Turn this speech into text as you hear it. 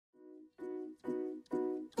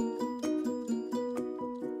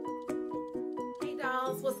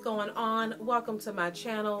what's going on? Welcome to my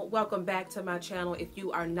channel. Welcome back to my channel if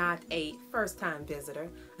you are not a first-time visitor.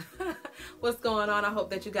 What's going on? I hope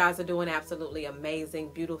that you guys are doing absolutely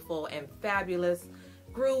amazing, beautiful, and fabulous,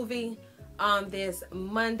 groovy on this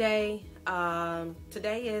Monday.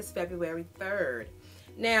 Today is February 3rd.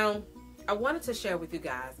 Now, I wanted to share with you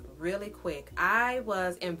guys really quick. I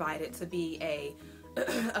was invited to be a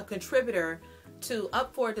contributor to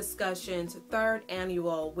Up for Discussion's 3rd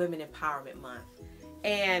annual Women Empowerment Month.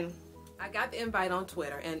 And I got the invite on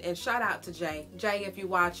Twitter, and shout out to Jay. Jay, if you're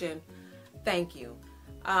watching, thank you.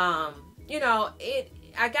 You know,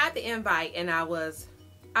 I got the invite and I was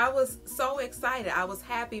so excited. I was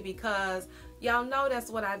happy because y'all know that's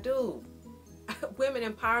what I do. Women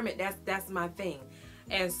empowerment, that's my thing.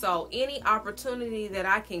 And so any opportunity that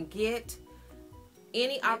I can get,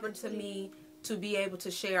 any opportunity to be able to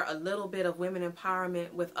share a little bit of women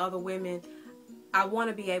empowerment with other women, I want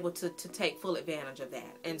to be able to take full advantage of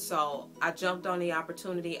that. And so I jumped on the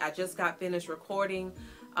opportunity. I just got finished recording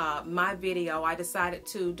my video. I decided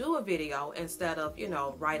to do a video instead of, you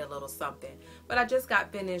know, write a little something. But I just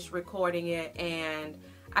got finished recording it and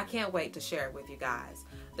I can't wait to share it with you guys.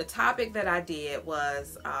 The topic that I did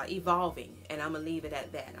was evolving, and I'm going to leave it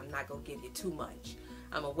at that. I'm not going to give you too much.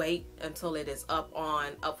 I'm going to wait until it is up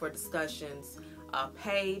on Up for Discussion's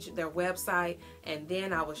page, their website, and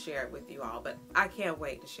then I will share it with you all. But I can't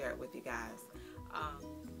wait to share it with you guys.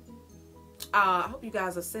 I hope you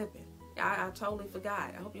guys are sipping. I totally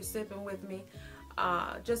forgot. I hope you're sipping with me.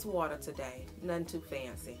 Just water today. Nothing too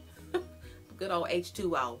fancy. Good old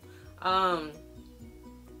H2O.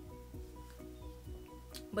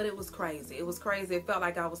 But it was crazy. It was crazy. It felt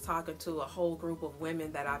like I was talking to a whole group of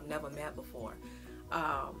women that I've never met before.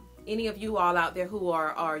 Any of you all out there who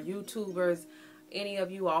are YouTubers, any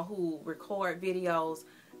of you all who record videos,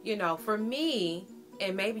 you know, for me,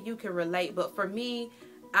 and maybe you can relate, but for me,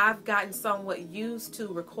 I've gotten somewhat used to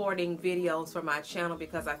recording videos for my channel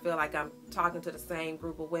because I feel like I'm talking to the same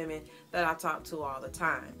group of women that I talk to all the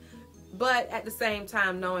time. But at the same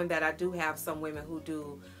time, knowing that I do have some women who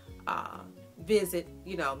do visit,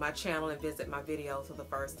 you know, my channel and visit my videos for the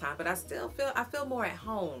first time, but I feel more at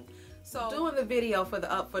home. So doing the video for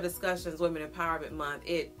the Up for Discussions Women Empowerment Month,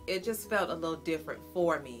 it just felt a little different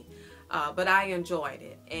for me. But I enjoyed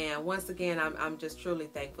it. And once again, I'm just truly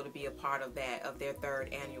thankful to be a part of that, of their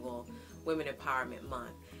 3rd annual Women Empowerment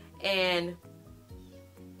Month. And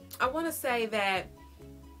I want to say that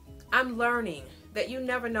I'm learning that you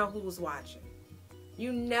never know who's watching.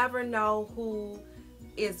 You never know who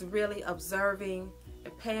is really observing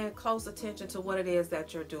and paying close attention to what it is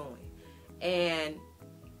that you're doing. And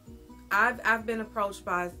I've been approached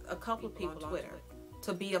by a couple of people on Twitter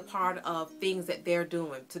to be a part of things that they're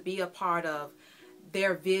doing, to be a part of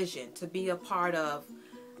their vision, to be a part of,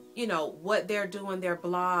 you know, what they're doing, their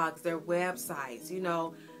blogs, their websites, you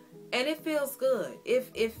know, and it feels good.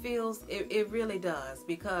 It really does,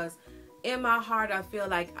 because in my heart, I feel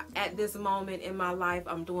like at this moment in my life,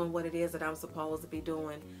 I'm doing what it is that I'm supposed to be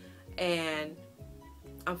doing, and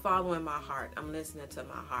I'm following my heart. I'm listening to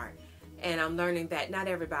my heart. And I'm learning that not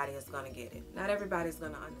everybody is going to get it. Not everybody's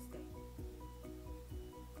going to understand.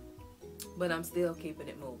 But I'm still keeping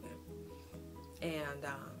it moving. And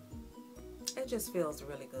it just feels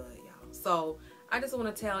really good, y'all. So I just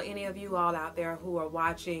want to tell any of you all out there who are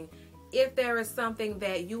watching, if there is something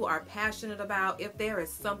that you are passionate about, if there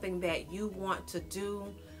is something that you want to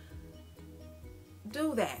do,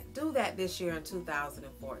 do that. Do that this year in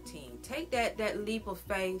 2014. Take that leap of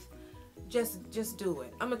faith. Just do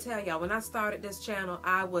it. I'm gonna tell y'all, when I started this channel,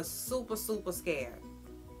 I was super scared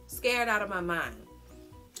out of my mind.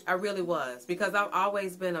 I really was, because I've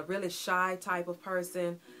always been a really shy type of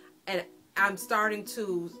person, and I'm starting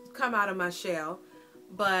to come out of my shell.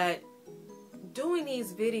 But doing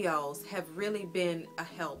these videos have really been a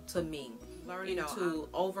help to me, learning to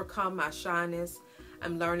overcome my shyness.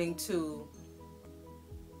 I'm learning to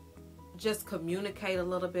just communicate a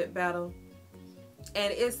little bit better.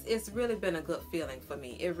 And it's really been a good feeling for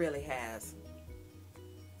me. It really has.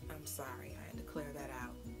 I'm sorry. I had to clear that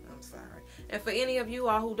out. I'm sorry. And for any of you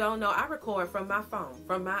all who don't know, I record from my phone,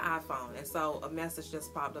 from my iPhone. And so a message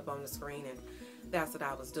just popped up on the screen, and that's what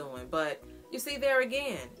I was doing. But you see, there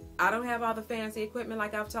again, I don't have all the fancy equipment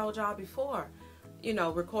like I've told y'all before, you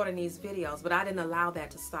know, recording these videos. But I didn't allow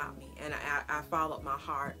that to stop me. And I followed my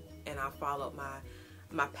heart, and I followed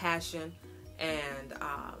my passion, and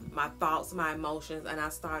my thoughts, my emotions, and I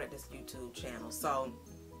started this YouTube channel. So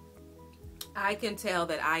I can tell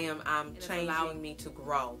that I'm changing, allowing me to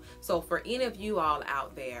grow. So for any of you all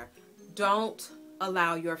out there, don't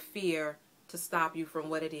allow your fear to stop you from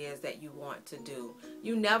what it is that you want to do.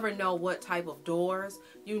 You never know what type of doors,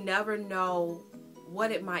 you never know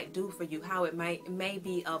what it might do for you, how it may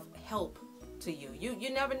be of help to you.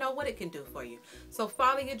 You never know what it can do for you. So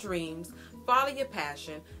follow your dreams, follow your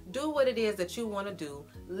passion, do what it is that you want to do,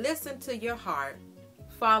 listen to your heart,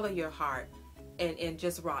 follow your heart, and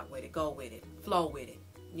just rock with it, go with it, flow with it.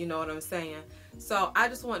 You know what I'm saying? So I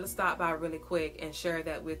just wanted to stop by really quick and share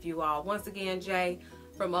that with you all. Once again, Jay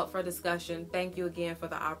from Up for Discussion, thank you again for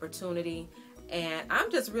the opportunity. And I'm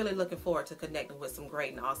just really looking forward to connecting with some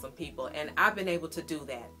great and awesome people. And I've been able to do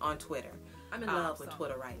that on Twitter. I'm in love with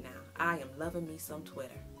Twitter right now. I am loving me some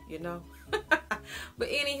Twitter, you know? But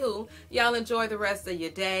anywho, y'all enjoy the rest of your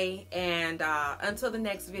day. And until the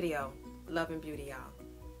next video, love and beauty, y'all.